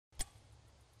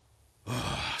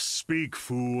Speak,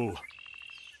 fool.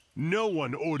 No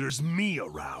one orders me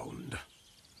around.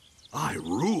 I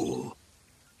rule.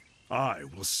 I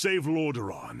will save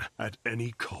Lordaeron at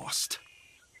any cost.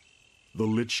 The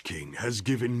Lich King has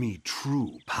given me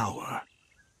true power.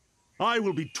 I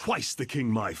will be twice the king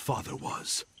my father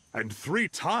was, and 3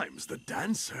 times the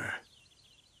dancer.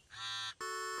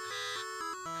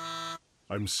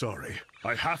 I'm sorry.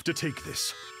 I have to take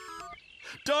this.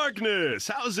 Darkness,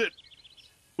 how's it?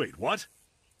 Wait, what?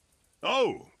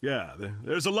 Oh, yeah,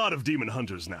 there's a lot of demon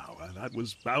hunters now. That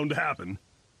was bound to happen.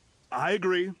 I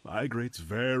agree. It's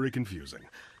very confusing.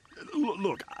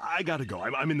 Look, I gotta go.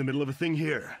 I'm in the middle of a thing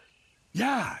here.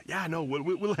 Yeah, no,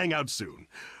 we'll hang out soon.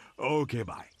 Okay,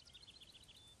 bye.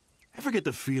 Ever get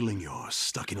the feeling you're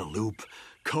stuck in a loop,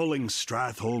 culling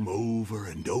Stratholme over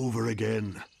and over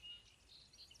again?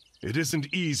 It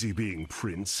isn't easy being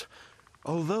Prince,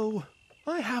 although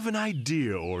I have an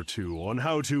idea or two on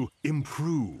how to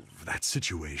improve that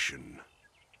situation.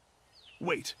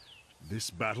 Wait,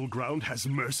 this battleground has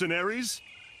mercenaries?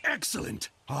 Excellent!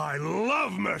 I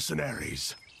love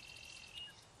mercenaries!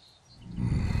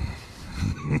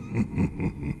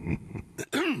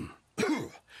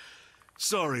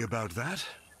 Sorry about that.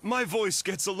 My voice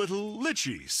gets a little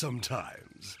lichy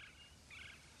sometimes.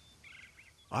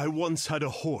 I once had a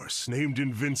horse named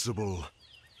Invincible.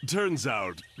 Turns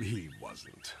out he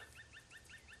wasn't.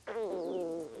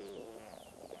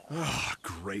 Ah,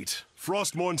 great.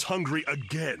 Frostmourn's hungry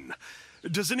again.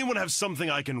 Does anyone have something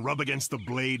I can rub against the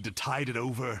blade to tide it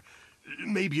over?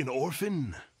 Maybe an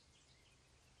orphan?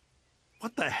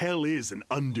 What the hell is an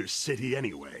Undercity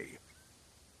anyway?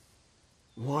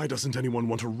 Why doesn't anyone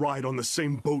want to ride on the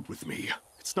same boat with me?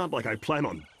 It's not like I plan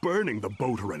on burning the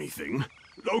boat or anything.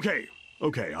 Okay,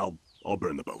 I'll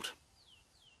burn the boat.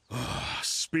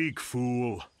 Speak,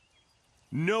 fool.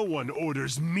 No one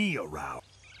orders me around.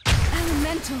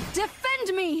 Elemental,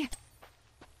 defend me!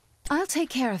 I'll take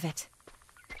care of it.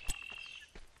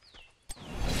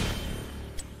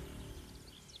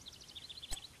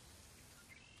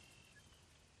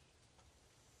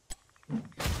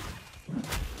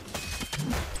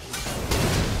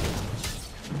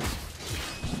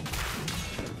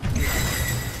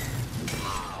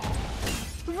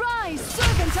 Rise,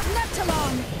 servants of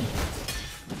Neptulon!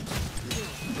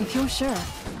 If you're sure.